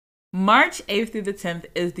March 8th through the 10th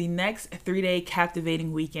is the next 3-day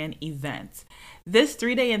Captivating Weekend event. This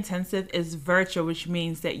 3-day intensive is virtual, which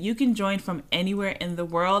means that you can join from anywhere in the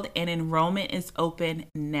world, and enrollment is open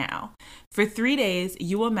now. For 3 days,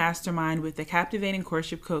 you will mastermind with the Captivating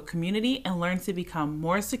Courtship Code community and learn to become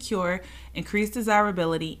more secure, increase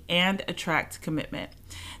desirability, and attract commitment.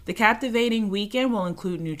 The Captivating Weekend will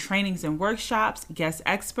include new trainings and workshops, guest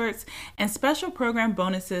experts, and special program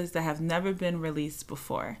bonuses that have never been released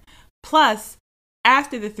before. Plus,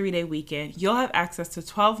 after the 3-day weekend, you'll have access to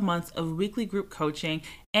 12 months of weekly group coaching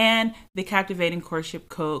and the Captivating Courtship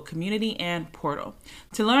Code community and portal.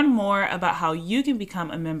 To learn more about how you can become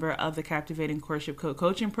a member of the Captivating Courtship Code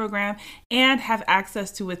coaching program and have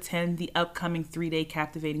access to attend the upcoming 3-day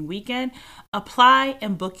Captivating Weekend, apply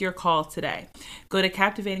and book your call today. Go to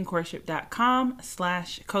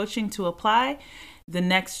captivatingcourtship.com/coaching to apply. The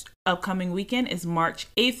next upcoming weekend is March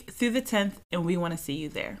 8th through the 10th, and we want to see you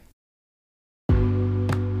there.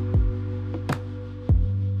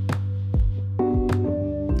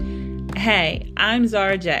 Hey, I'm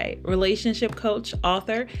Zara J, relationship coach,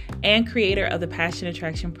 author, and creator of the Passion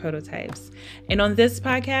Attraction Prototypes. And on this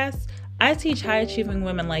podcast, I teach high-achieving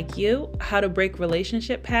women like you how to break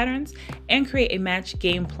relationship patterns and create a match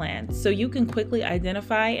game plan so you can quickly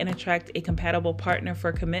identify and attract a compatible partner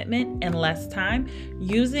for commitment in less time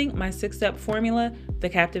using my 6-step formula, the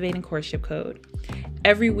Captivating Courtship Code.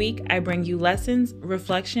 Every week, I bring you lessons,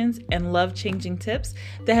 reflections, and love-changing tips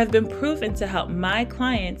that have been proven to help my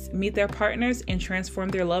clients meet their partners and transform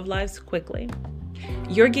their love lives quickly.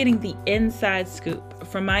 You're getting the inside scoop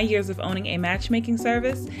from my years of owning a matchmaking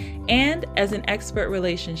service and as an expert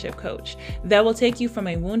relationship coach that will take you from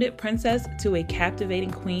a wounded princess to a captivating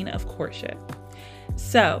queen of courtship.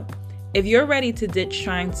 So, if you're ready to ditch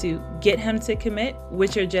trying to get him to commit,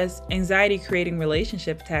 which are just anxiety-creating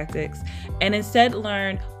relationship tactics, and instead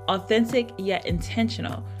learn authentic yet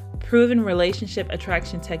intentional, proven relationship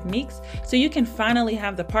attraction techniques so you can finally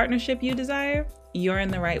have the partnership you desire, you're in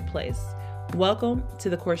the right place. Welcome to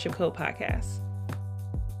the Courtship Code Podcast.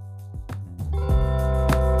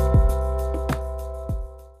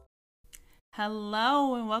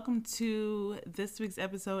 Hello, and welcome to this week's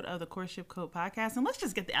episode of the Courtship Code Podcast. And let's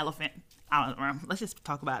just get the elephant out of the room. Let's just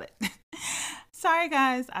talk about it. Sorry,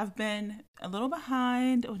 guys. I've been a little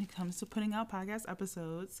behind when it comes to putting out podcast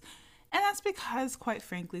episodes. And that's because, quite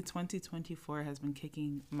frankly, 2024 has been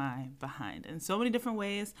kicking my behind in so many different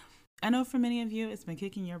ways. I know for many of you, it's been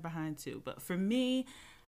kicking your behind too. But for me,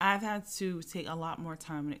 I've had to take a lot more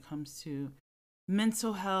time when it comes to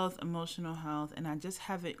mental health, emotional health, and I just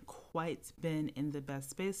haven't quite been in the best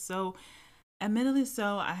space. So, admittedly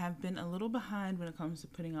so, I have been a little behind when it comes to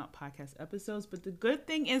putting out podcast episodes. But the good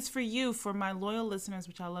thing is for you, for my loyal listeners,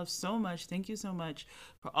 which I love so much, thank you so much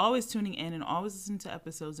for always tuning in and always listening to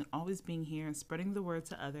episodes and always being here and spreading the word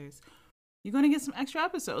to others. You're going to get some extra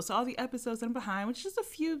episodes. So all the episodes that I'm behind, which is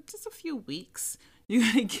just a few weeks, you're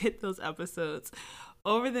going to get those episodes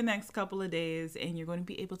over the next couple of days, and you're going to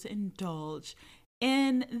be able to indulge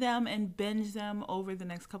in them and binge them over the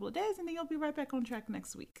next couple of days, and then you'll be right back on track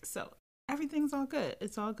next week. So everything's all good.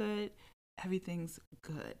 It's all good. Everything's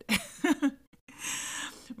good.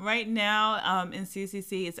 Right now in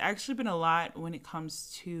CCC, it's actually been a lot when it comes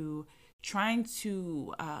to trying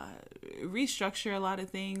to restructure a lot of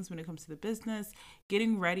things when it comes to the business,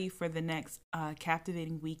 getting ready for the next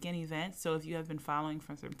Captivating Weekend event. So if you have been following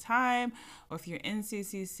for some time, or if you're in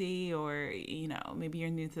CCC, or maybe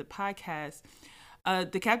you're new to the podcast,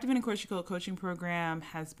 the Captivating Courtship Code coaching program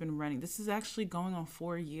has been running. This is actually going on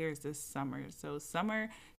 4 years this summer. So summer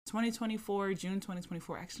 2024, June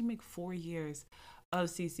 2024, actually make 4 years of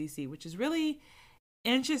CCC, which is really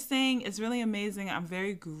interesting. It's really amazing. I'm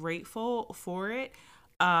very grateful for it.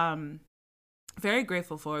 Very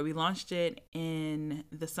grateful for it. We launched it in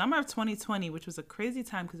the summer of 2020, which was a crazy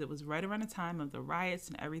time because it was right around the time of the riots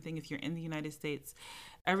and everything. If you're in the United States,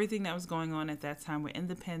 everything that was going on at that time, we're in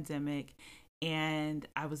the pandemic. And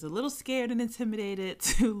I was a little scared and intimidated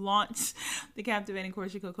to launch the Captivating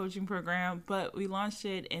Courtship Code coaching program, but we launched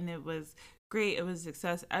it and it was great. It was a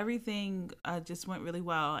success. Everything just went really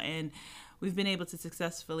well. And we've been able to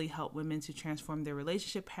successfully help women to transform their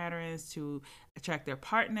relationship patterns, to attract their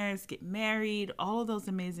partners, get married, all of those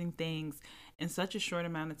amazing things in such a short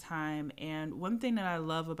amount of time. And one thing that I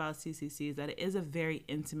love about CCC is that it is a very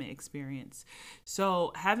intimate experience.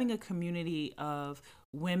 So having a community of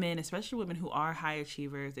women, especially women who are high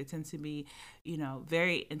achievers, they tend to be,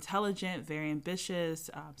 very intelligent, very ambitious,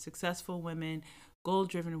 successful women,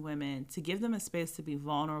 goal-driven women, to give them a space to be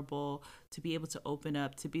vulnerable, to be able to open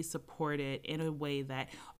up, to be supported in a way that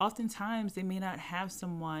oftentimes they may not have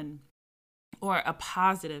someone or a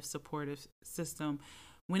positive supportive system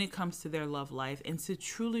when it comes to their love life, and to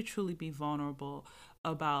truly, truly be vulnerable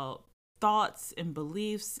about thoughts and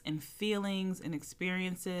beliefs and feelings and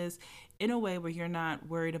experiences in a way where you're not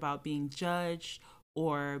worried about being judged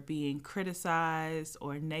or being criticized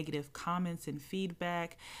or negative comments and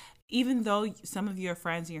feedback. Even though some of your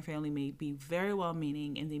friends and your family may be very well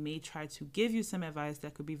meaning and they may try to give you some advice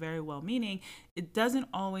that could be very well meaning, it doesn't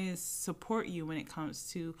always support you when it comes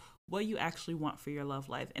to what you actually want for your love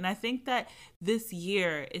life. And I think that this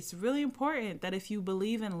year, it's really important that if you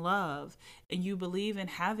believe in love and you believe in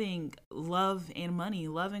having love and money,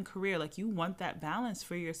 love and career, like you want that balance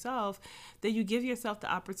for yourself, that you give yourself the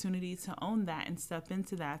opportunity to own that and step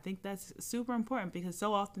into that. I think that's super important, because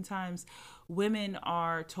so oftentimes women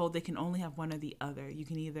are told they can only have one or the other. You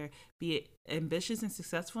can either be ambitious and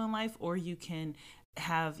successful in life, or you can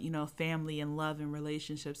have, family and love and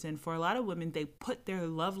relationships. And for a lot of women, they put their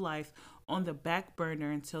love life on the back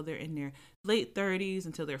burner until they're in their late 30s,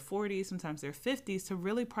 until their 40s, sometimes their 50s, to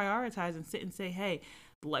really prioritize and sit and say, hey,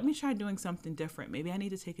 let me try doing something different. Maybe I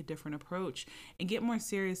need to take a different approach and get more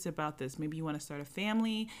serious about this. Maybe you want to start a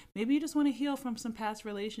family. Maybe you just want to heal from some past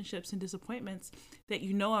relationships and disappointments that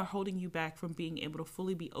are holding you back from being able to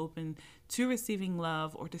fully be open to receiving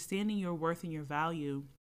love or to standing your worth and your value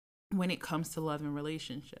when it comes to love and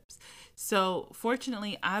relationships. So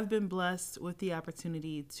fortunately, I've been blessed with the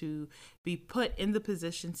opportunity to be put in the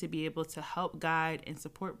position to be able to help guide and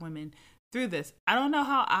support women through this. I don't know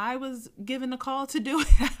how I was given a call to do it.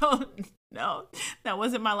 I don't know. That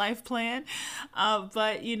wasn't my life plan.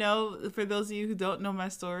 But, for those of you who don't know my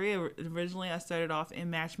story, originally I started off in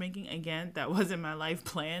matchmaking. Again, that wasn't my life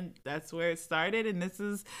plan. That's where it started, and this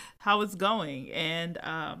is how it's going. And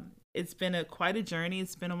it's been quite a journey.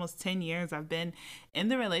 It's been almost 10 years. I've been in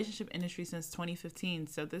the relationship industry since 2015.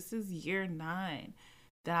 So this is year 9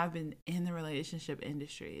 that I've been in the relationship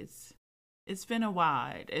industry. It's been a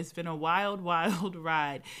wild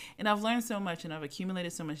ride. And I've learned so much, and I've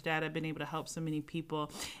accumulated so much data. I've been able to help so many people.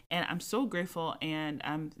 And I'm so grateful, and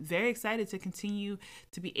I'm very excited to continue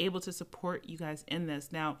to be able to support you guys in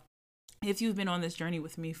this. Now, if you've been on this journey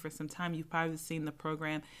with me for some time, you've probably seen the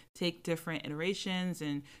program take different iterations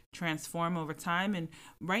and transform over time. And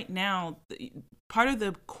right now, part of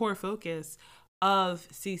the core focus of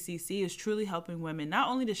CCC is truly helping women not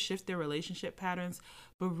only to shift their relationship patterns,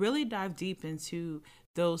 but really dive deep into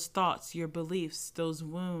those thoughts, your beliefs, those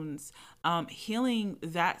wounds, healing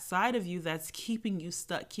that side of you that's keeping you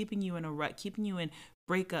stuck, keeping you in a rut, keeping you in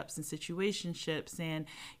breakups and situationships, and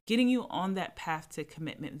getting you on that path to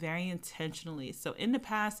commitment very intentionally. So in the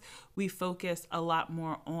past, we focused a lot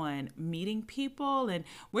more on meeting people, and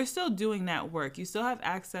we're still doing that work. You still have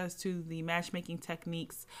access to the matchmaking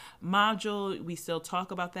techniques module. We still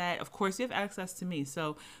talk about that. Of course, you have access to me.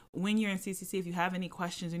 So when you're in CCC, if you have any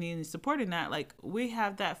questions or need any support in that, we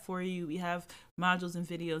have that for you. We have modules and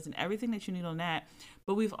videos and everything that you need on that.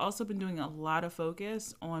 But we've also been doing a lot of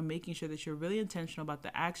focus on making sure that you're really intentional about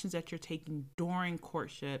the actions that you're taking during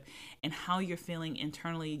courtship and how you're feeling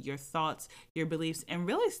internally, your thoughts, your beliefs, and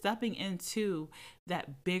really stepping into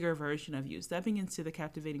that bigger version of you, stepping into the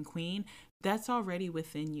captivating queen that's already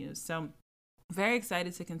within you. So very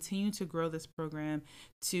excited to continue to grow this program,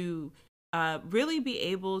 to really be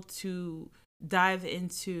able to dive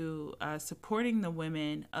into supporting the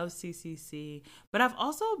women of CCC. But I've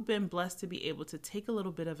also been blessed to be able to take a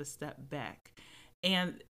little bit of a step back.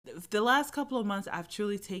 And the last couple of months, I've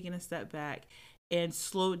truly taken a step back and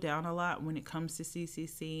slowed down a lot when it comes to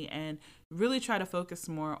CCC, and really try to focus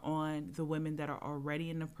more on the women that are already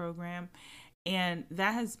in the program. And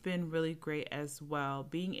that has been really great as well,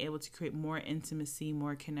 being able to create more intimacy,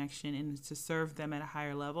 more connection, and to serve them at a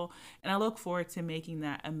higher level. And I look forward to making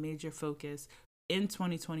that a major focus in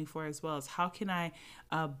 2024 as well, as how can I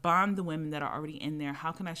bond the women that are already in there?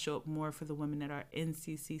 How can I show up more for the women that are in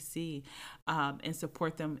CCC and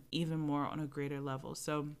support them even more on a greater level?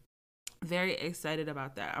 So very excited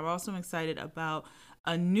about that. I'm also excited about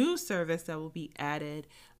a new service that will be added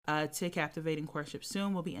to Captivating Courtship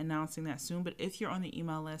soon. We'll be announcing that soon. But if you're on the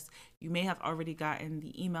email list, you may have already gotten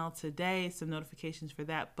the email today, some notifications for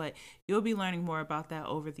that. But you'll be learning more about that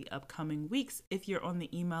over the upcoming weeks if you're on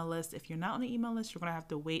the email list. If you're not on the email list, you're going to have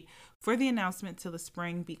to wait for the announcement till the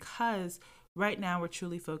spring, because right now we're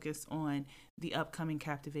truly focused on the upcoming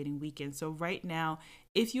Captivating Weekend. So right now,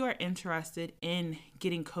 if you are interested in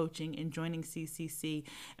getting coaching and joining CCC,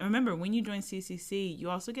 and remember, when you join CCC, you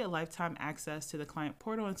also get lifetime access to the client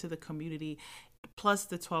portal and to the community, plus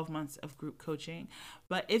the 12 months of group coaching.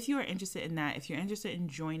 But if you are interested in that, if you're interested in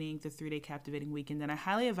joining the 3-day Captivating Weekend, then I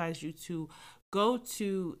highly advise you to go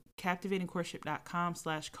to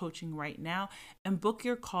captivatingcourtship.com/coaching right now and book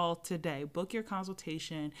your call today. Book your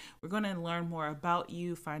consultation. We're going to learn more about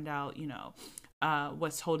you, find out,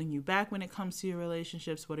 what's holding you back when it comes to your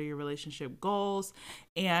relationships, what are your relationship goals,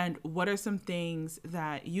 and what are some things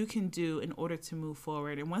that you can do in order to move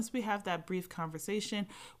forward. And once we have that brief conversation,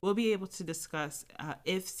 we'll be able to discuss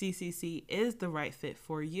if CCC is the right fit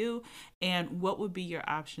for you and what would be your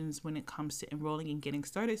options when it comes to enrolling and getting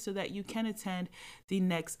started so that you can attend the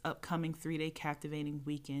next upcoming 3-day Captivating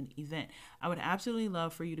Weekend event. I would absolutely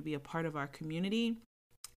love for you to be a part of our community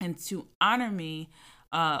and to honor me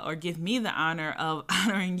or give me the honor of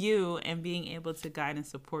honoring you and being able to guide and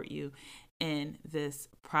support you in this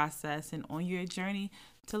process and on your journey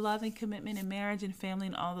to love and commitment and marriage and family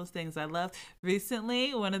and all those things. I love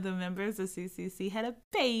recently one of the members of CCC had a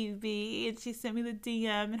baby and she sent me the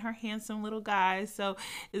DM and her handsome little guy. So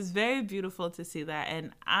it's very beautiful to see that.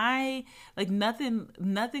 And I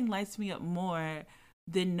nothing lights me up more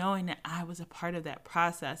than knowing that I was a part of that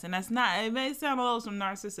process. And that's not, it may sound a little some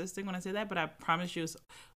narcissistic when I say that, but I promise you,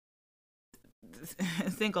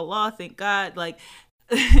 thank Allah, thank God,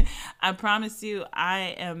 I promise you,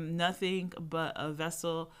 I am nothing but a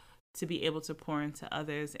vessel to be able to pour into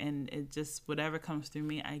others, and it just, whatever comes through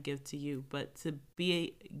me, I give to you. But to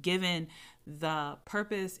be given the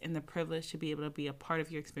purpose and the privilege to be able to be a part of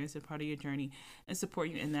your experience, a part of your journey, and support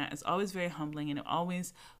you in that is always very humbling, and it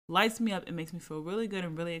always lights me up. It makes me feel really good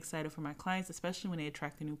and really excited for my clients, especially when they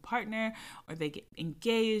attract a new partner or they get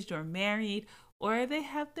engaged or married or they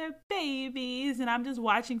have their babies. And I'm just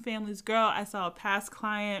watching families grow. I saw a past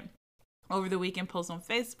client over the weekend post on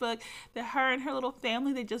Facebook that her and her little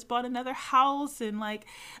family, they just bought another house, and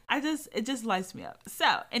it just lights me up.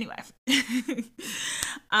 So anyway,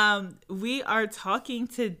 we are talking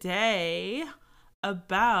today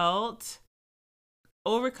about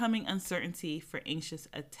overcoming uncertainty for anxious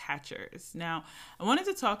attachers. Now, I wanted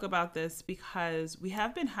to talk about this because we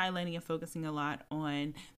have been highlighting and focusing a lot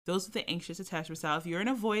on those with the anxious attachment style. If you're an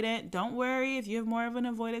avoidant, don't worry. If you have more of an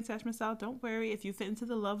avoidant attachment style, don't worry. If you fit into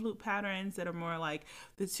the love loop patterns that are more like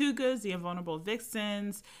the too goods, the invulnerable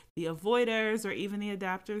vixens, the avoiders, or even the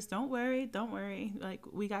adapters, don't worry.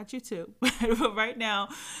 We got you too. But right now,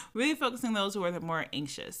 really focusing on those who are the more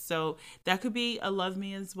anxious. So that could be a love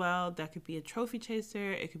me as well. That could be a trophy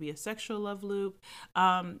chaser. It could be a sexual love loop.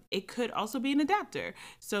 It could also be an adapter.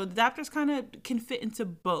 So the adapters kind of can fit into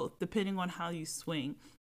both depending on how you swing.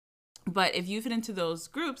 But if you fit into those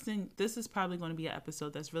groups, then this is probably going to be an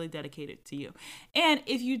episode that's really dedicated to you. And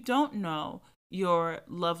if you don't know your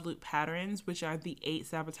love loop patterns, which are the 8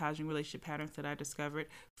 sabotaging relationship patterns that I discovered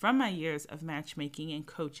from my years of matchmaking and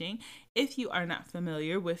coaching, if you are not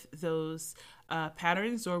familiar with those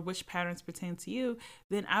patterns or which patterns pertain to you,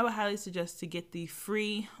 then I would highly suggest to get the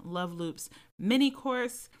free Love Loops mini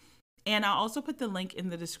course. And I'll also put the link in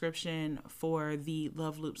the description for the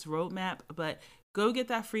Love Loops roadmap, but go get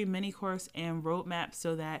that free mini course and roadmap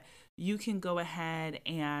so that you can go ahead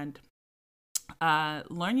and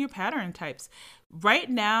learn your pattern types. Right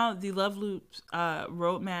now, the Love Loops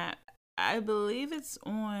roadmap, I believe it's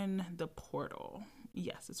on the portal.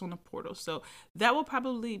 Yes, it's on the portal. So that will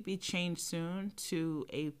probably be changed soon to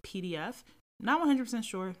a PDF. Not 100%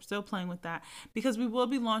 sure, still playing with that, because we will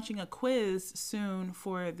be launching a quiz soon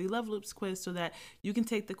for the Love Loops quiz so that you can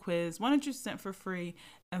take the quiz 100% for free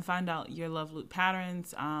and find out your love loop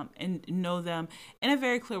patterns and know them in a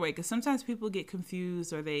very clear way. Because sometimes people get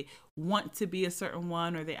confused or they want to be a certain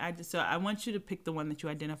one, or so I want you to pick the one that you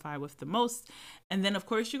identify with the most. And then of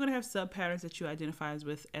course you're going to have sub patterns that you identify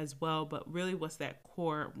with as well, but really what's that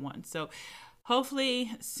core one? So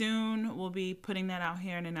hopefully soon we'll be putting that out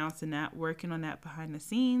here and announcing that, working on that behind the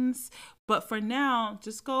scenes. But for now,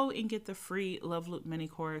 just go and get the free Love Loop mini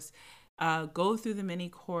course. Go through the mini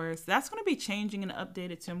course. That's going to be changing and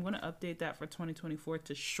updated too. I'm going to update that for 2024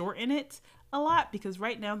 to shorten it a lot, because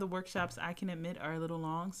right now the workshops, I can admit, are a little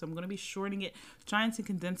long. So I'm going to be shortening it, trying to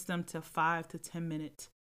condense them to 5 to 10 minute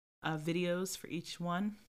videos for each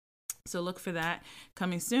one. So look for that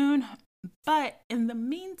coming soon. But in the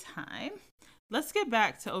meantime, let's get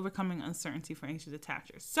back to overcoming uncertainty for anxious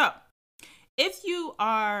attachers. So if you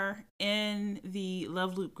are in the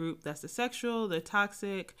Love Loop group, that's the sexual, the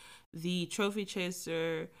toxic, the trophy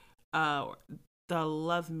chaser, the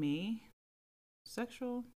love me,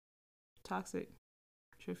 sexual, toxic,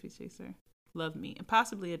 trophy chaser, love me, and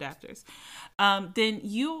possibly adapters, then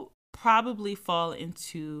you probably fall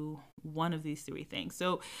into one of these 3 things.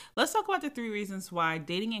 So let's talk about the 3 reasons why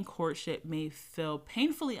dating and courtship may feel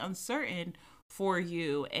painfully uncertain for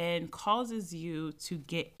you and causes you to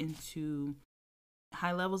get into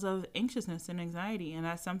high levels of anxiousness and anxiety. And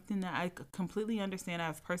that's something that I completely understand.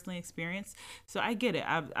 I've personally experienced. So I get it.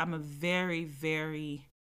 I'm a very, very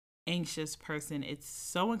anxious person. It's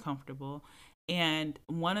so uncomfortable. And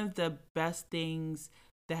one of the best things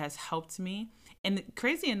that has helped me, and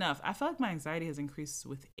crazy enough, I feel like my anxiety has increased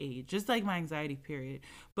with age, just like my anxiety period.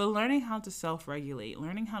 But learning how to self-regulate,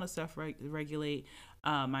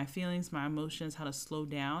 my feelings, my emotions, how to slow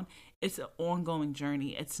down. It's an ongoing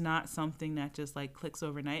journey. It's not something that just like clicks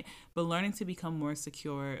overnight, but learning to become more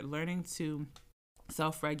secure, learning to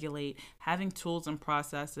self-regulate, having tools and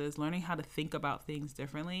processes, learning how to think about things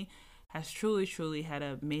differently has truly, truly had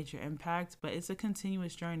a major impact. But it's a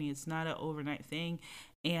continuous journey. It's not an overnight thing.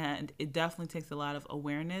 And it definitely takes a lot of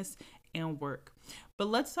awareness and work. But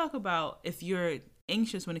let's talk about, if you're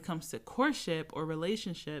anxious when it comes to courtship or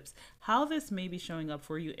relationships, how this may be showing up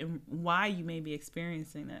for you and why you may be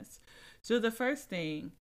experiencing this. So the first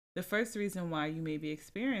reason why you may be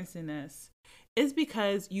experiencing this is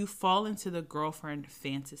because you fall into the girlfriend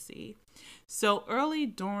fantasy. So early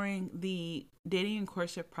during the dating and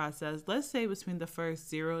courtship process, let's say between the first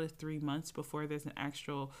 0 to 3 months before there's an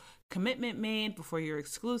actual commitment made, before you're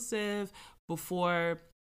exclusive, before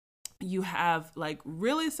you have like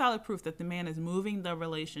really solid proof that the man is moving the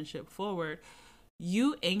relationship forward,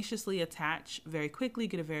 you anxiously attach very quickly,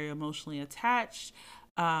 get very emotionally attached,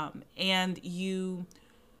 and you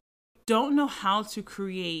don't know how to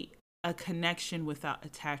create a connection without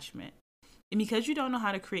attachment. And because you don't know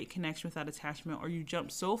how to create connection without attachment, or you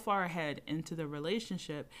jump so far ahead into the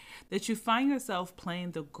relationship that you find yourself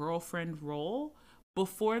playing the girlfriend role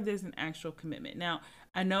before there's an actual commitment. Now,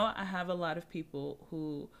 I know I have a lot of people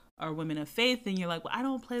who are women of faith, and you're like, well, I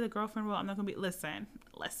don't play the girlfriend role. I'm not going to be, listen,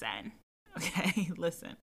 okay,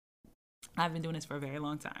 listen. I've been doing this for a very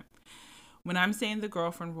long time. When I'm saying the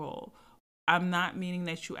girlfriend role, I'm not meaning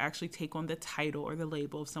that you actually take on the title or the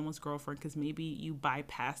label of someone's girlfriend, because maybe you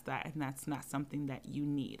bypass that and that's not something that you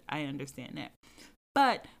need. I understand that.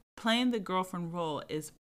 But playing the girlfriend role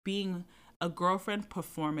is being a girlfriend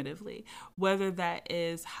performatively, whether that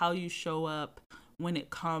is how you show up when it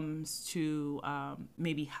comes to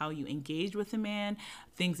maybe how you engage with a man,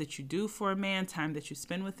 things that you do for a man, time that you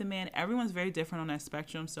spend with a man. Everyone's very different on that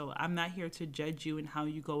spectrum. So I'm not here to judge you and how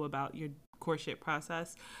you go about your courtship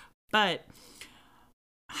process. But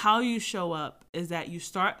how you show up is that you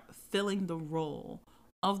start filling the role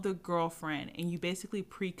of the girlfriend, and you basically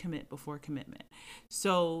pre-commit before commitment.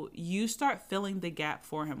 So you start filling the gap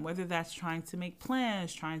for him, whether that's trying to make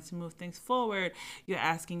plans, trying to move things forward. You're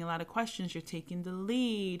asking a lot of questions. You're taking the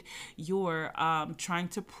lead. You're trying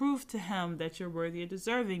to prove to him that you're worthy or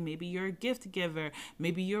deserving. Maybe you're a gift giver.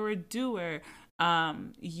 Maybe you're a doer.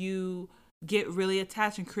 You get really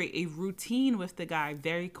attached and create a routine with the guy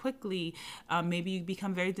very quickly. Maybe you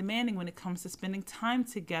become very demanding when it comes to spending time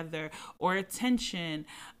together or attention,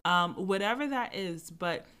 whatever that is.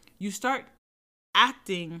 But you start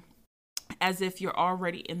acting as if you're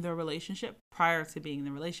already in the relationship prior to being in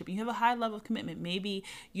the relationship. You have a high level of commitment. Maybe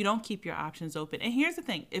you don't keep your options open. And here's the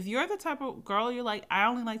thing. If you're the type of girl, you're like, I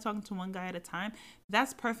only like talking to one guy at a time,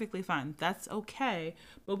 that's perfectly fine. That's okay.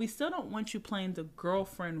 But we still don't want you playing the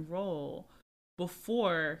girlfriend role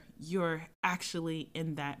before you're actually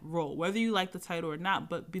in that role, whether you like the title or not.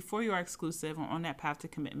 But before you are exclusive or on that path to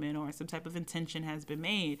commitment or some type of intention has been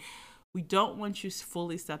made, we don't want you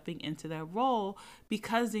fully stepping into that role,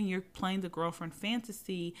 because then you're playing the girlfriend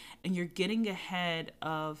fantasy and you're getting ahead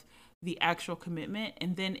of the actual commitment.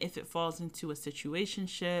 And then if it falls into a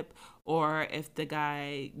situationship, or if the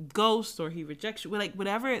guy ghosts or he rejects you, like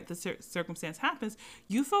whatever the circumstance happens,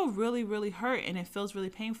 you feel really, really hurt, and it feels really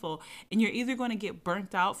painful. And you're either going to get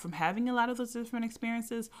burnt out from having a lot of those different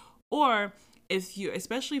experiences, or if you,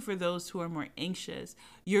 especially for those who are more anxious,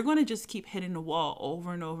 you're going to just keep hitting the wall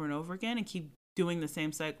over and over and over again and keep doing the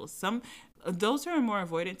same cycle. Those who are more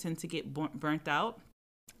avoidant tend to get burnt out,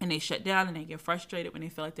 and they shut down and they get frustrated when they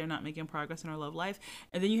feel like they're not making progress in their love life.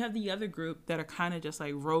 And then you have the other group that are kind of just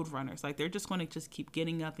like road runners. Like they're just going to just keep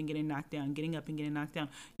getting up and getting knocked down, getting up and getting knocked down.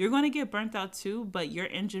 You're going to get burnt out too, but your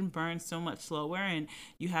engine burns so much slower and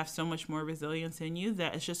you have so much more resilience in you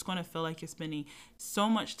that it's just going to feel like you're spending so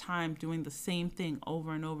much time doing the same thing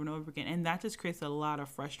over and over and over again. And that just creates a lot of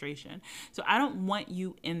frustration. So I don't want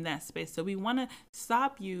you in that space. So we want to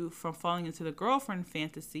stop you from falling into the girlfriend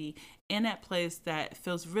fantasy in that place that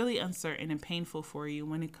feels really uncertain and painful for you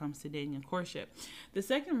when it comes to dating and courtship. The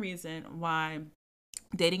second reason why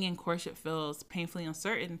dating and courtship feels painfully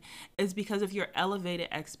uncertain is because of your elevated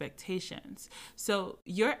expectations. So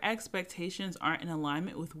your expectations aren't in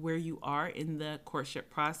alignment with where you are in the courtship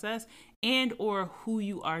process and or who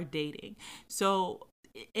you are dating. So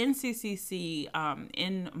in CCC,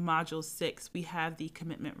 in Module 6, we have the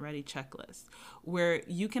Commitment Ready checklist, where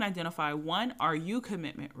you can identify, one, are you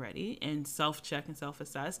commitment ready, and self-check and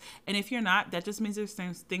self-assess. And if you're not, that just means there's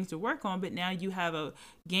things to work on, but now you have a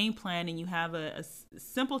game plan and you have a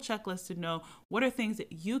simple checklist to know what are things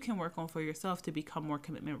that you can work on for yourself to become more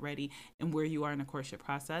commitment ready and where you are in the courtship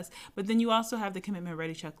process. But then you also have the Commitment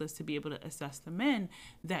Ready checklist to be able to assess the men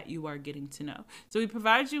that you are getting to know. So we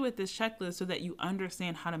provide you with this checklist so that you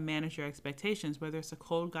understand how to manage your expectations, whether it's a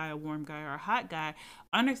cold guy, a warm guy, or a hot guy,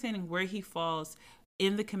 understanding where he falls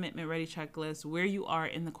in the Commitment Ready checklist, where you are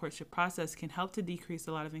in the courtship process, can help to decrease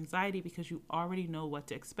a lot of anxiety because you already know what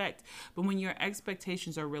to expect. But when your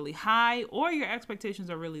expectations are really high or your expectations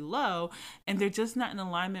are really low and they're just not in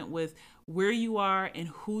alignment with where you are and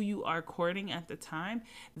who you are courting at the time,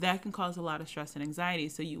 that can cause a lot of stress and anxiety.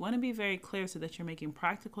 So you want to be very clear so that you're making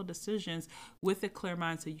practical decisions with a clear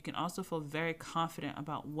mind, so you can also feel very confident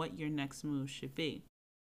about what your next move should be.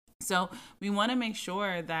 So we want to make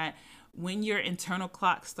sure that when your internal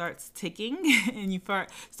clock starts ticking and you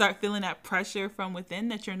start feeling that pressure from within,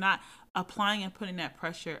 that you're not applying and putting that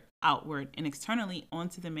pressure outward and externally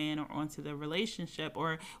onto the man or onto the relationship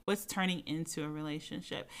or what's turning into a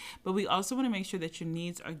relationship. But we also want to make sure that your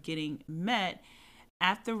needs are getting met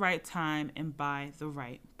at the right time and by the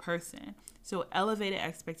right person. So elevated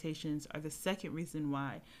expectations are the second reason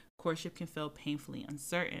why courtship can feel painfully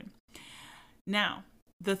uncertain. Now,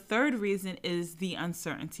 the third reason is the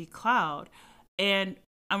uncertainty cloud. And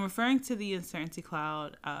I'm referring to the uncertainty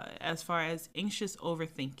cloud as far as anxious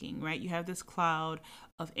overthinking, right? You have this cloud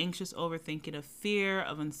of anxious overthinking, of fear,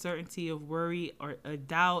 of uncertainty, of worry or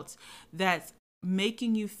doubt that's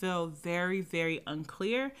making you feel very, very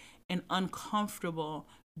unclear and uncomfortable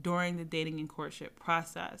during the dating and courtship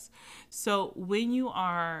process. So when you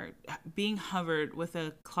are being hovered with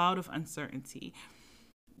a cloud of uncertainty,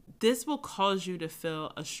 this will cause you to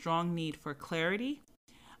feel a strong need for clarity,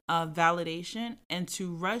 validation, and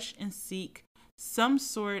to rush and seek some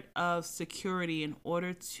sort of security in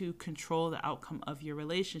order to control the outcome of your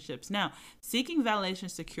relationships. Now, seeking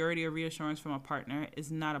validation, security, or reassurance from a partner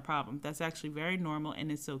is not a problem. That's actually very normal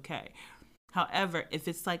and it's okay. However, if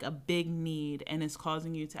it's like a big need and it's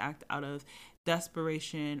causing you to act out of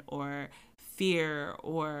desperation or fear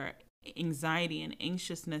or anxiety and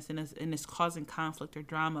anxiousness, and it's causing conflict or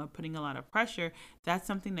drama, putting a lot of pressure, that's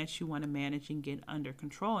something that you want to manage and get under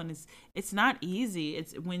control. And it's not easy.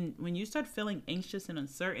 It's when you start feeling anxious and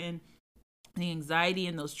uncertain, the anxiety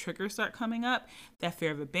and those triggers start coming up, that fear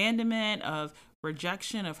of abandonment, of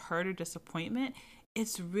rejection, of hurt or disappointment,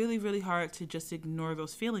 it's really, really hard to just ignore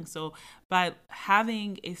those feelings. So by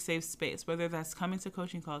having a safe space, whether that's coming to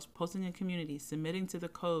coaching calls, posting in community, submitting to the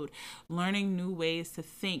code, learning new ways to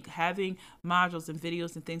think, having modules and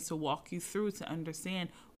videos and things to walk you through to understand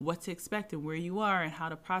what to expect and where you are and how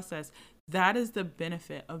to process, that is the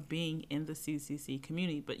benefit of being in the CCC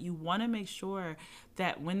community. But you want to make sure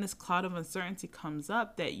that when this cloud of uncertainty comes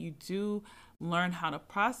up, that you do learn how to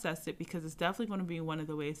process it, because it's definitely going to be one of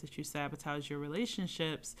the ways that you sabotage your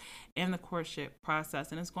relationships and the courtship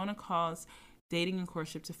process. And it's going to cause dating and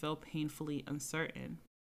courtship to feel painfully uncertain.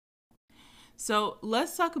 So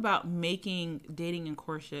let's talk about making dating and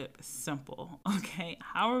courtship simple. Okay,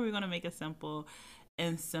 how are we going to make it simple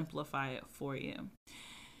and simplify it for you?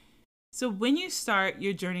 So when you start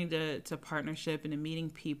your journey to partnership and to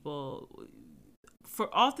meeting people,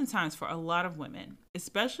 oftentimes for a lot of women,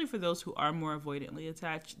 especially for those who are more avoidantly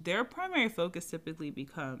attached, their primary focus typically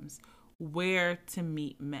becomes where to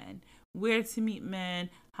meet men,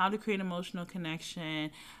 how to create emotional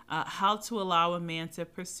connection, how to allow a man to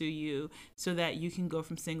pursue you so that you can go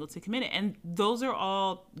from single to committed. And those are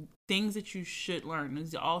all things that you should learn.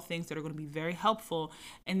 These are all things that are going to be very helpful.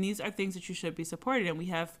 And these are things that you should be supported. And we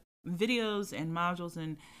have videos and modules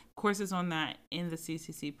and courses on that in the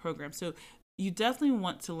CCC program. So you definitely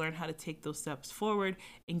want to learn how to take those steps forward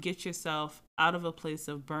and get yourself out of a place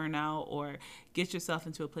of burnout, or get yourself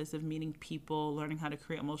into a place of meeting people, learning how to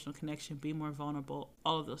create emotional connection, be more vulnerable,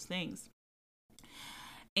 all of those things.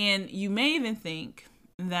 And you may even think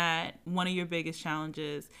that one of your biggest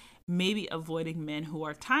challenges may be avoiding men who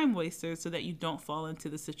are time wasters so that you don't fall into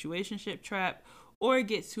the situationship trap or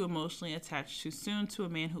get too emotionally attached too soon to a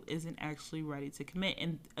man who isn't actually ready to commit.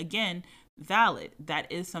 And again, valid.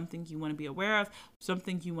 That is something you want to be aware of,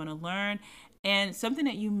 something you want to learn, and something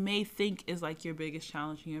that you may think is like your biggest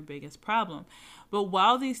challenge and your biggest problem. But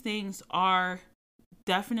while these things are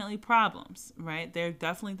definitely problems, right? They're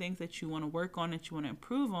definitely things that you want to work on, that you want to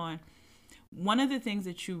improve on. One of the things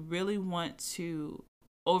that you really want to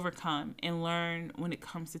overcome and learn when it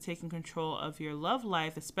comes to taking control of your love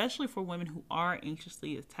life, especially for women who are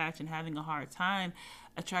anxiously attached and having a hard time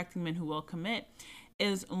attracting men who will commit,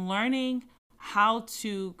 is learning how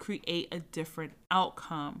to create a different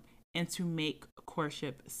outcome and to make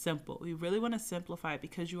courtship simple. We really want to simplify it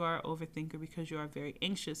because you are an overthinker, because you are very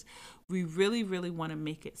anxious. We really, really want to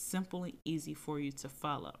make it simple and easy for you to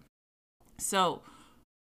follow. So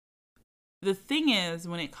the thing is,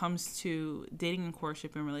 when it comes to dating and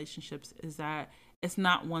courtship and relationships, is that it's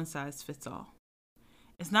not one size fits all.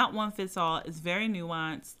 It's not one fits all. It's very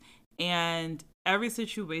nuanced, and every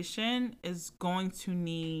situation is going to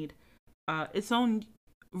need its own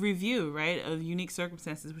review, right, of unique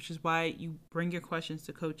circumstances, which is why you bring your questions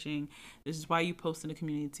to coaching. This is why you post in the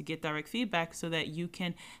community, to get direct feedback so that you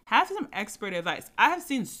can have some expert advice. I have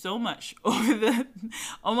seen so much over the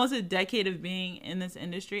almost a decade of being in this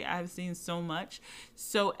industry. I have seen so much.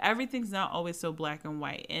 So everything's not always so black and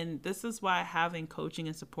white. And this is why having coaching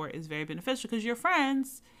and support is very beneficial, because your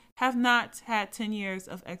friends have not had 10 years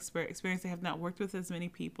of expert experience. They have not worked with as many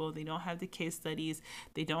people. They don't have the case studies.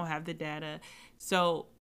 They don't have the data. So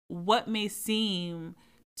what may seem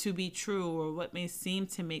to be true or what may seem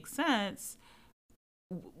to make sense,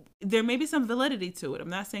 there may be some validity to it. I'm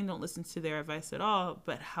not saying don't listen to their advice at all,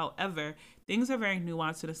 but however, things are very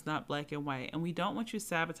nuanced and it's not black and white. And we don't want you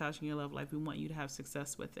sabotaging your love life. We want you to have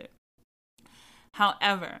success with it.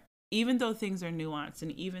 However, even though things are nuanced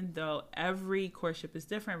and even though every courtship is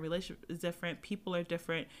different, relationship is different, people are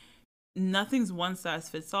different, nothing's one size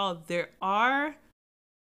fits all. There are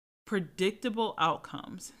predictable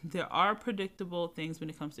outcomes. There are predictable things when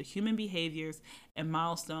it comes to human behaviors and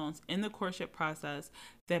milestones in the courtship process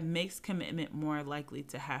that makes commitment more likely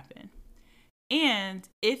to happen. And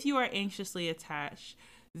if you are anxiously attached,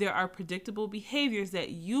 there are predictable behaviors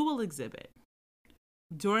that you will exhibit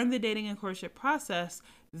during the dating and courtship process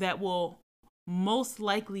that will most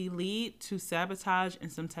likely lead to sabotage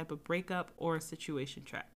and some type of breakup or a situation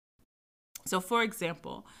trap. So for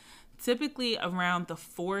example, typically around the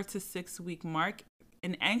 4 to 6 week mark,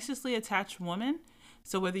 an anxiously attached woman,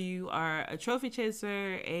 so whether you are a trophy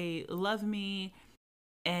chaser, a love me,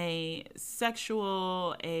 a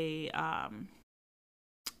sexual, a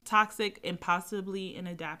toxic, and possibly an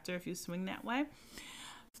adapter if you swing that way,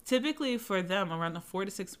 typically for them around the 4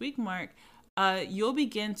 to 6 week mark, you'll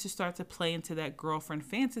begin to start to play into that girlfriend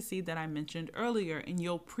fantasy that I mentioned earlier, and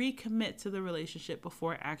you'll pre-commit to the relationship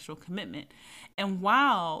before actual commitment. And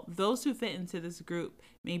while those who fit into this group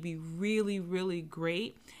may be really, really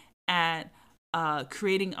great at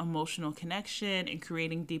creating emotional connection and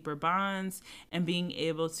creating deeper bonds and being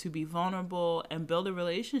able to be vulnerable and build a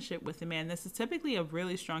relationship with a man, this is typically a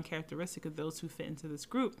really strong characteristic of those who fit into this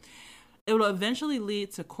group. It will eventually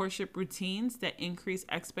lead to courtship routines that increase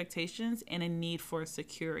expectations and a need for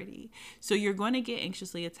security. So you're going to get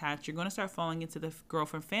anxiously attached. You're going to start falling into the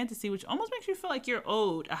girlfriend fantasy, which almost makes you feel like you're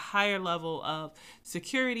owed a higher level of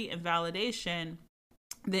security and validation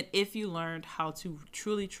than if you learned how to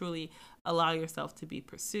truly, truly allow yourself to be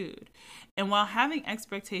pursued. And while having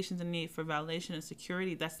expectations and need for validation and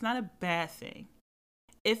security, that's not a bad thing.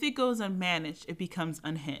 If it goes unmanaged, it becomes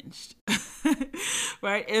unhinged,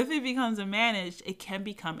 right? If it becomes unmanaged, it can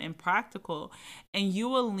become impractical, and you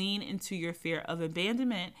will lean into your fear of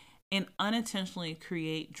abandonment and unintentionally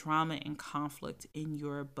create drama and conflict in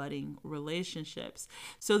your budding relationships.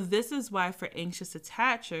 So this is why for anxious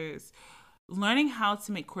attachers, learning how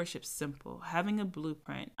to make courtship simple, having a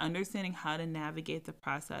blueprint, understanding how to navigate the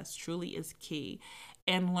process truly is key.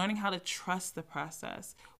 And learning how to trust the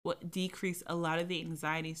process will decrease a lot of the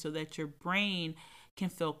anxiety so that your brain can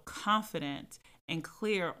feel confident and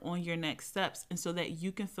clear on your next steps, and so that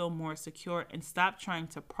you can feel more secure and stop trying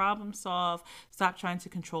to problem solve, stop trying to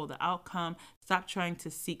control the outcome, stop trying to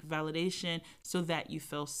seek validation so that you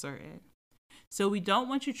feel certain. So we don't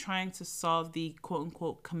want you trying to solve the quote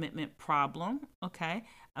unquote commitment problem, okay?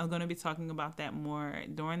 I'm going to be talking about that more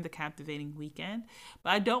during the Captivating Weekend.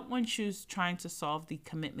 But I don't want you trying to solve the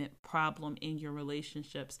commitment problem in your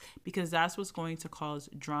relationships, because that's what's going to cause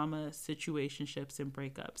drama, situationships, and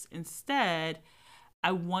breakups. Instead,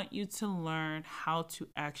 I want you to learn how to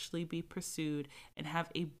actually be pursued and have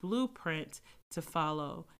a blueprint to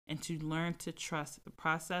follow, and to learn to trust the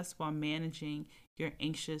process while managing your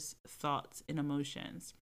anxious thoughts and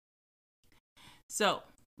emotions. So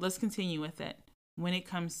let's continue with it. When it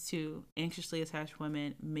comes to anxiously attached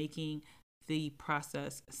women, making the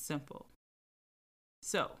process simple.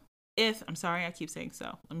 So I'm sorry, I keep saying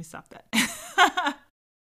so. Let me stop that.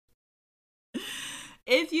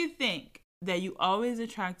 If you think that you always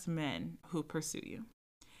attract men who pursue you,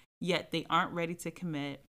 yet they aren't ready to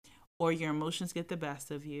commit, or your emotions get the best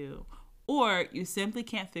of you, or you simply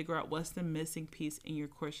can't figure out what's the missing piece in your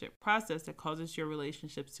courtship process that causes your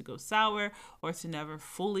relationships to go sour or to never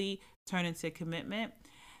fully turn into commitment,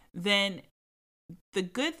 then the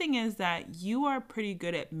good thing is that you are pretty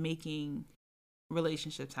good at making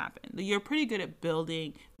relationships happen. You're pretty good at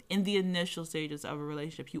building in the initial stages of a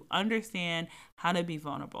relationship. You understand how to be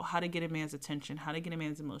vulnerable, how to get a man's attention, how to get a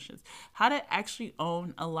man's emotions, how to actually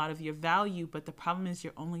own a lot of your value. But the problem is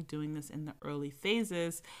you're only doing this in the early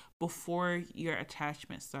phases before your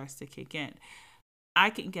attachment starts to kick in. I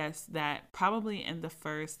can guess that probably in the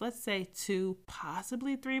first, let's say 2,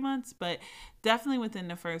 possibly 3 months, but definitely within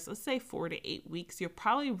the first, let's say 4 to 8 weeks, you're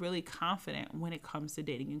probably really confident when it comes to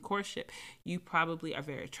dating and courtship. You probably are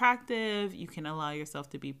very attractive. You can allow yourself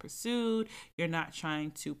to be pursued. You're not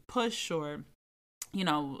trying to push or,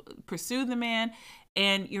 pursue the man.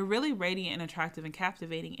 And you're really radiant and attractive and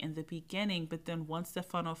captivating in the beginning. But then once the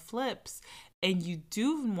funnel flips and you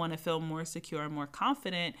do want to feel more secure and more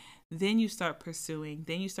confident, then you start pursuing,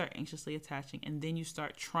 then you start anxiously attaching, and then you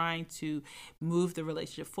start trying to move the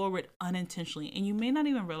relationship forward unintentionally. And you may not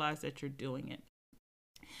even realize that you're doing it.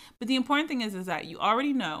 But the important thing is that you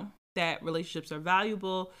already know that relationships are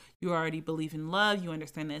valuable. You already believe in love. You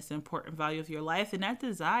understand that it's an important value of your life. And that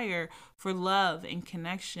desire for love and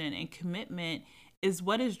connection and commitment is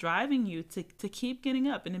what is driving you to keep getting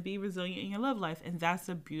up and to be resilient in your love life. And that's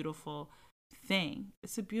a beautiful thing.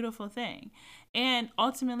 It's a beautiful thing. And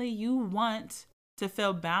ultimately, you want to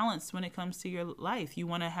feel balanced when it comes to your life. You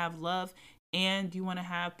want to have love and you want to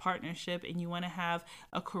have partnership and you want to have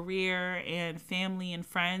a career and family and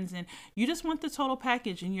friends. And you just want the total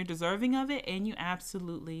package and you're deserving of it and you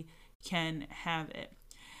absolutely can have it.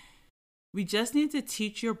 We just need to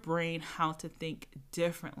teach your brain how to think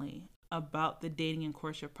differently about the dating and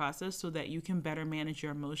courtship process so that you can better manage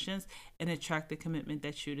your emotions and attract the commitment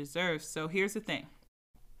that you deserve. So here's the thing.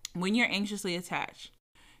 When you're anxiously attached,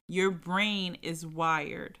 your brain is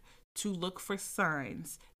wired to look for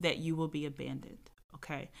signs that you will be abandoned,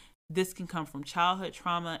 okay? This can come from childhood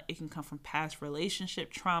trauma. It can come from past relationship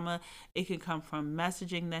trauma. It can come from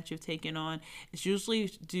messaging that you've taken on. It's usually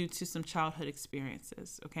due to some childhood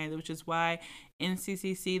experiences, okay? Which is why in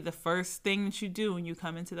CCC, the first thing that you do when you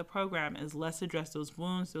come into the program is let's address those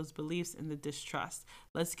wounds, those beliefs, and the distrust.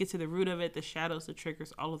 Let's get to the root of it, the shadows, the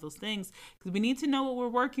triggers, all of those things, because we need to know what we're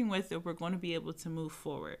working with if we're going to be able to move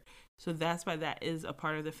forward. So that's why that is a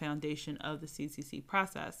part of the foundation of the CCC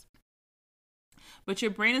process. But your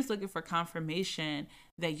brain is looking for confirmation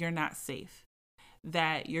that you're not safe,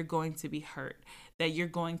 that you're going to be hurt, that you're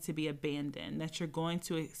going to be abandoned, that you're going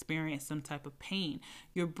to experience some type of pain.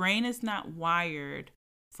 Your brain is not wired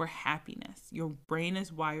for happiness. Your brain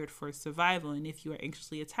is wired for survival. And if you are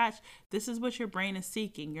anxiously attached, this is what your brain is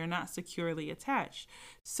seeking. You're not securely attached.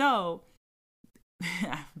 So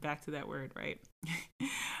back to that word, right?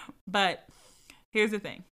 But here's the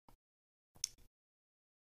thing.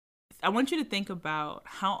 I want you to think about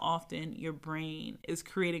how often your brain is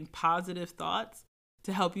creating positive thoughts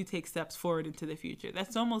to help you take steps forward into the future.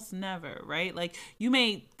 That's almost never, right? Like you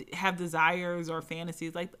may have desires or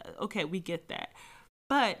fantasies, like, okay, we get that.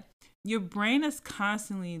 But your brain is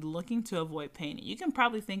constantly looking to avoid pain. You can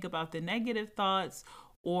probably think about the negative thoughts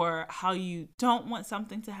or how you don't want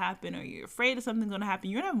something to happen or you're afraid of something going to happen.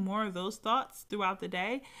 You're going to have more of those thoughts throughout the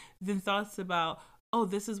day than thoughts about, oh,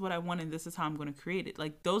 this is what I want and this is how I'm going to create it.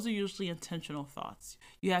 Like those are usually intentional thoughts.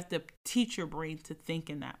 You have to teach your brain to think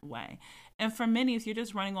in that way. And for many, if you're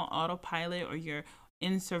just running on autopilot or you're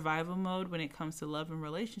in survival mode when it comes to love and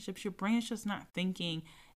relationships, your brain is just not thinking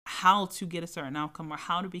how to get a certain outcome or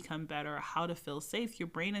how to become better or how to feel safe. Your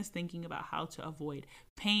brain is thinking about how to avoid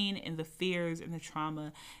pain and the fears and the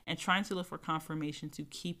trauma and trying to look for confirmation to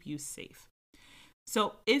keep you safe.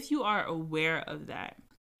 So if you are aware of that,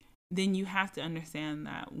 then you have to understand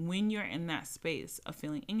that when you're in that space of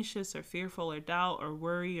feeling anxious or fearful or doubt or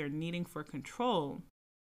worry or needing for control,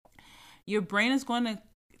 your brain is going to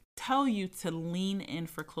tell you to lean in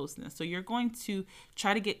for closeness. So you're going to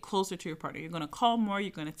try to get closer to your partner. You're going to call more.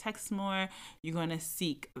 You're going to text more. You're going to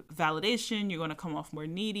seek validation. You're going to come off more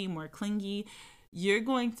needy, more clingy. You're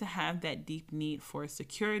going to have that deep need for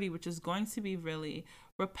security, which is going to be really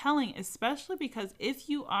repelling, especially because if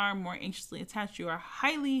you are more anxiously attached, you are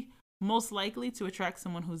highly most likely to attract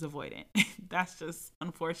someone who's avoidant. That's just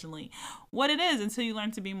unfortunately what it is until you learn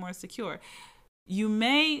to be more secure. You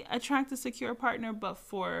may attract a secure partner, but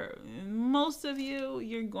for most of you,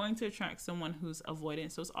 you're going to attract someone who's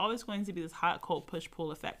avoidant. So it's always going to be this hot, cold,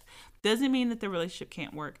 push-pull effect. Doesn't mean that the relationship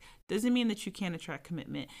can't work. Doesn't mean that you can't attract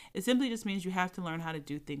commitment. It simply just means you have to learn how to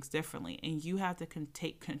do things differently, and you have to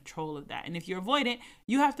take control of that. And if you're avoidant,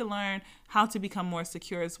 you have to learn how to become more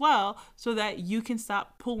secure as well, so that you can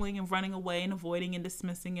stop pulling and running away and avoiding and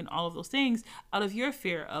dismissing and all of those things out of your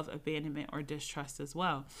fear of abandonment or distrust as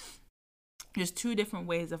well. There's two different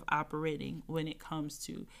ways of operating when it comes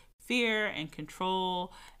to fear and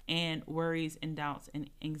control and worries and doubts and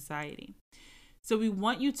anxiety. So we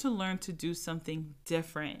want you to learn to do something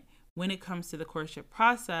different when it comes to the courtship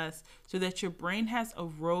process, so that your brain has a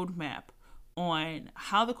roadmap on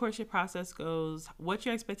how the courtship process goes, what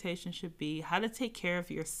your expectations should be, how to take care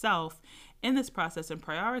of yourself in this process and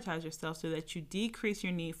prioritize yourself, so that you decrease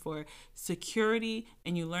your need for security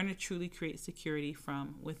and you learn to truly create security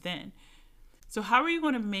from within. So how are you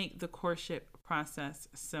going to make the courtship process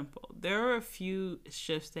simple? There are a few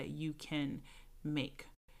shifts that you can make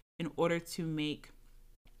in order to make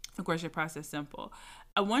the courtship process simple.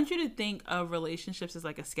 I want you to think of relationships as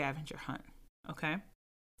like a scavenger hunt, okay?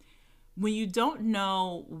 When you don't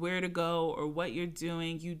know where to go or what you're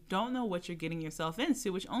doing, you don't know what you're getting yourself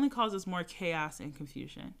into, which only causes more chaos and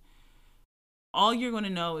confusion. All you're going to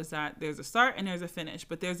know is that there's a start and there's a finish,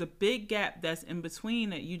 but there's a big gap that's in between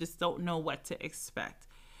that you just don't know what to expect.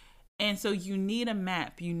 And so you need a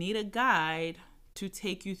map, you need a guide to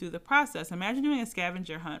take you through the process. Imagine doing a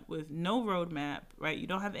scavenger hunt with no roadmap, right? You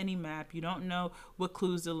don't have any map, you don't know what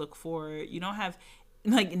clues to look for, you don't have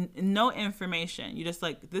like no information. You just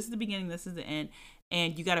like, this is the beginning, this is the end,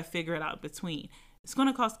 and you got to figure it out between. It's going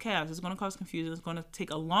to cause chaos. It's going to cause confusion. It's going to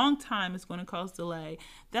take a long time. It's going to cause delay.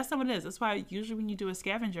 That's not what it is. That's why usually when you do a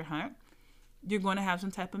scavenger hunt, you're going to have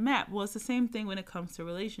some type of map. Well, it's the same thing when it comes to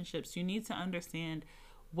relationships. You need to understand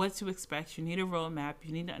what to expect. You need a roadmap.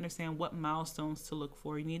 You need to understand what milestones to look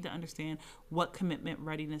for. You need to understand what commitment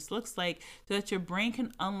readiness looks like, so that your brain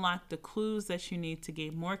can unlock the clues that you need to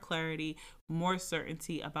gain more clarity, more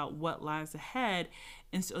certainty about what lies ahead,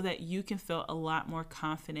 and so that you can feel a lot more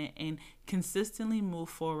confident and consistently move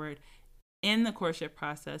forward in the courtship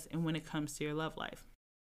process and when it comes to your love life.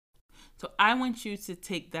 So I want you to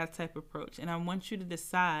take that type of approach, and I want you to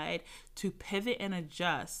decide to pivot and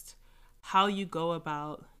adjust how you go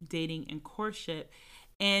about dating and courtship.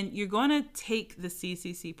 And you're going to take the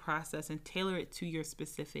CCC process and tailor it to your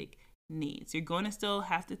specific needs. You're going to still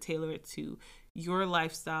have to tailor it to your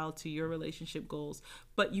lifestyle, to your relationship goals,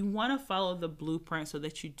 but you want to follow the blueprint so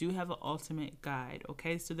that you do have an ultimate guide,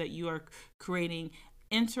 okay? So that you are creating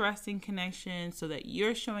interesting connections, so that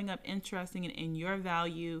you're showing up interesting and in your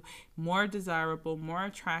value, more desirable, more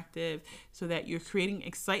attractive, so that you're creating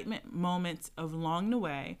excitement moments along the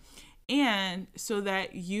way, and so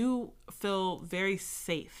that you feel very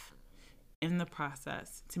safe in the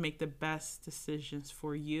process to make the best decisions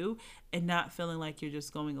for you, and not feeling like you're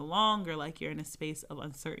just going along or like you're in a space of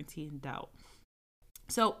uncertainty and doubt.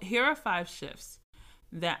 So here are 5 shifts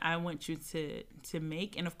that I want you to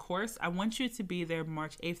make. And of course, I want you to be there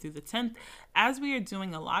March 8th through the 10th, as we are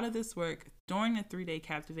doing a lot of this work during the 3-day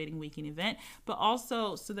Captivating Weekend event, but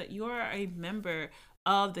also so that you are a member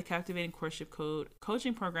of the Captivating Courtship Code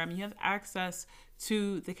coaching program. You have access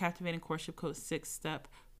to the Captivating Courtship Code 6-step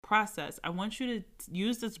process. I want you to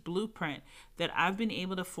use this blueprint that I've been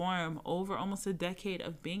able to form over almost a decade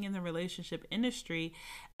of being in the relationship industry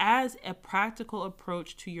as a practical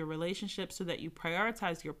approach to your relationship, so that you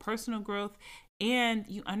prioritize your personal growth and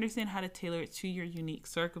you understand how to tailor it to your unique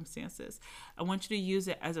circumstances. I want you to use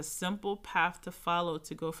it as a simple path to follow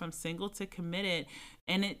to go from single to committed.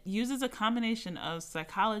 And it uses a combination of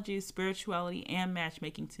psychology, spirituality, and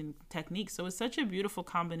matchmaking techniques. So it's such a beautiful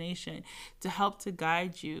combination to help to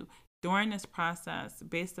guide you during this process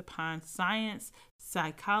based upon science,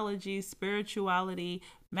 psychology, spirituality,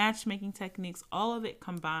 matchmaking techniques, all of it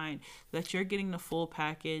combined, that you're getting the full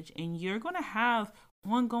package, and you're going to have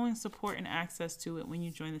ongoing support and access to it when you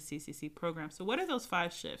join the CCC program. So what are those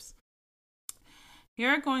 5 shifts? Here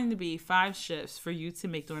are going to be 5 shifts for you to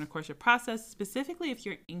make during the courtship process, specifically if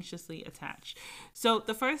you're anxiously attached. So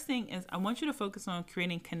the first thing is, I want you to focus on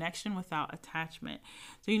creating connection without attachment.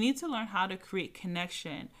 So you need to learn how to create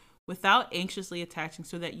connection without anxiously attaching,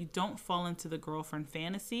 so that you don't fall into the girlfriend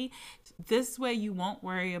fantasy. This way you won't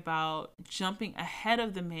worry about jumping ahead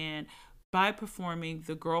of the man by performing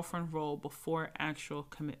the girlfriend role before actual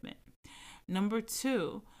commitment. Number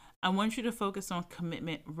 2, I want you to focus on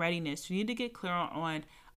commitment readiness. You need to get clear on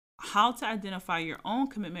how to identify your own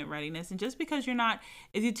commitment readiness. And just because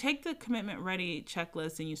if you take the commitment ready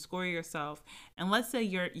checklist and you score yourself, and let's say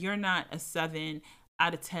you're not a 7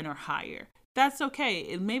 out of 10 or higher, that's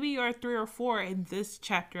okay. Maybe you're a 3 or 4 in this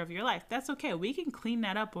chapter of your life. That's okay. We can clean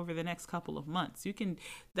that up over the next couple of months.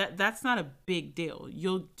 That's not a big deal.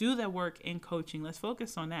 You'll do that work in coaching. Let's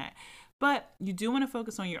focus on that. But you do want to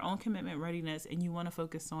focus on your own commitment readiness, and you want to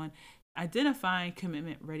focus on identifying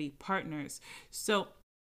commitment ready partners. So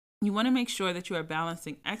you want to make sure that you are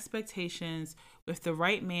balancing expectations with the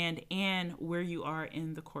right man and where you are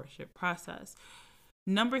in the courtship process.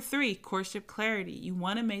 Number 3, courtship clarity. You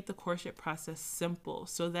want to make the courtship process simple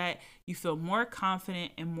so that you feel more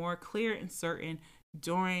confident and more clear and certain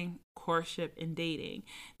during courtship and dating.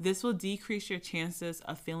 This will decrease your chances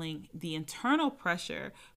of feeling the internal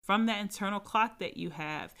pressure from that internal clock that you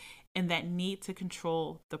have and that need to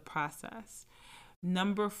control the process.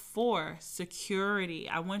 Number 4, security.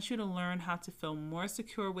 I want you to learn how to feel more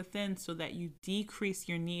secure within so that you decrease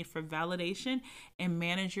your need for validation and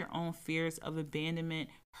manage your own fears of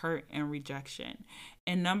abandonment, hurt, and rejection.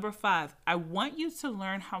 And number 5, I want you to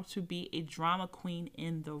learn how to be a drama queen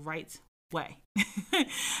in the right way.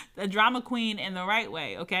 The drama queen in the right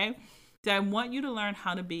way, okay? So I want you to learn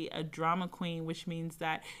how to be a drama queen, which means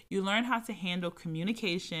that you learn how to handle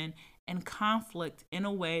communication and conflict in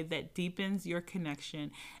a way that deepens your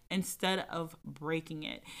connection instead of breaking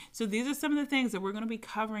it. So these are some of the things that we're going to be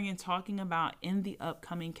covering and talking about in the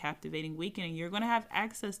upcoming Captivating Weekend. And you're going to have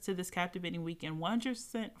access to this Captivating Weekend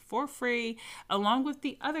 100% for free, along with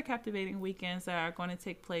the other Captivating Weekends that are going to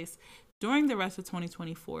take place during the rest of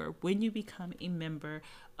 2024 when you become a member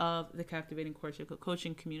of the Captivating Courtship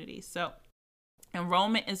Coaching community. So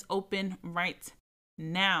enrollment is open right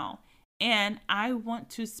now. And I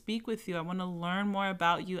want to speak with you. I want to learn more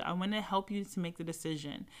about you. I want to help you to make the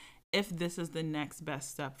decision if this is the next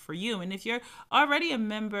best step for you. And if you're already a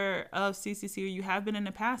member of CCC or you have been in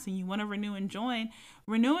the past and you want to renew and join,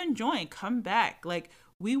 come back. Like,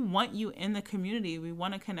 we want you in the community. We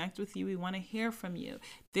want to connect with you. We want to hear from you.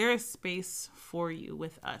 There is space for you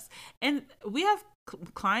with us. And we have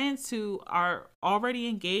clients who are already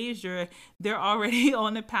engaged or they're already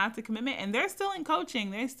on the path to commitment and they're still in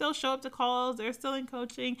coaching. They still show up to calls. They're still in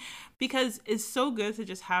coaching because it's so good to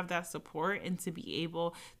just have that support and to be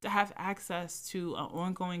able to have access to an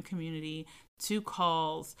ongoing community, to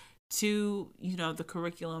calls, to, the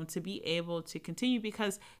curriculum, to be able to continue,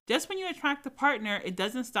 because just when you attract a partner, it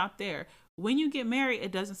doesn't stop there. When you get married,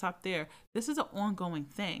 it doesn't stop there. This is an ongoing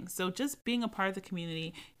thing. So just being a part of the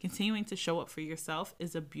community, continuing to show up for yourself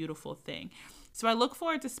is a beautiful thing. So I look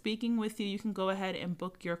forward to speaking with you. You can go ahead and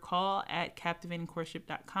book your call at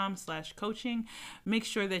captivatingcourtship.com/coaching. Make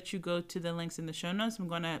sure that you go to the links in the show notes. I'm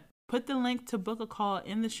going to put the link to book a call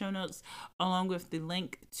in the show notes, along with the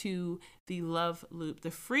link to the Love Loop,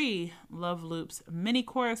 the free Love Loops mini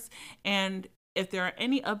course. And if there are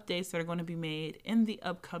any updates that are going to be made in the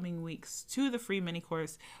upcoming weeks to the free mini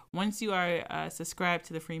course, once you are subscribed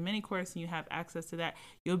to the free mini course and you have access to that,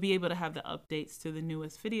 you'll be able to have the updates to the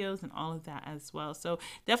newest videos and all of that as well. So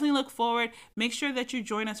definitely look forward. Make sure that you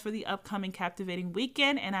join us for the upcoming Captivating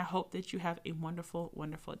Weekend, and I hope that you have a wonderful,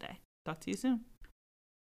 wonderful day. Talk to you soon.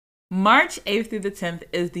 March 8th through the 10th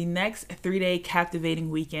is the next 3-day Captivating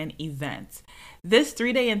Weekend event. This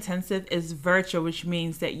 3-day intensive is virtual, which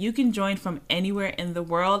means that you can join from anywhere in the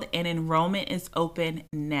world, and enrollment is open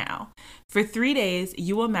now. For 3 days,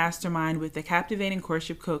 you will mastermind with the Captivating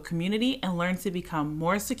Courtship Code community and learn to become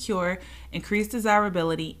more secure, increase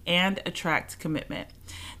desirability, and attract commitment.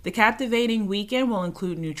 The Captivating Weekend will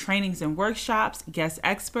include new trainings and workshops, guest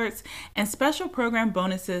experts, and special program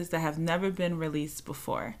bonuses that have never been released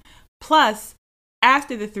before. Plus,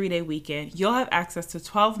 after the 3-day weekend, you'll have access to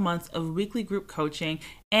 12 months of weekly group coaching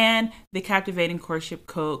and the Captivating Courtship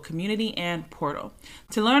Code community and portal.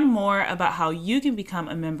 To learn more about how you can become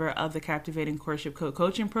a member of the Captivating Courtship Code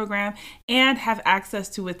coaching program and have access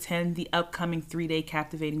to attend the upcoming 3-day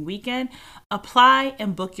Captivating Weekend, apply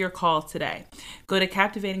and book your call today. Go to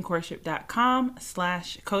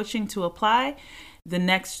captivatingcourtship.com/coaching to apply. The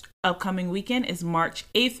next upcoming weekend is March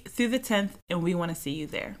 8th through the 10th, and we want to see you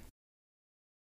there.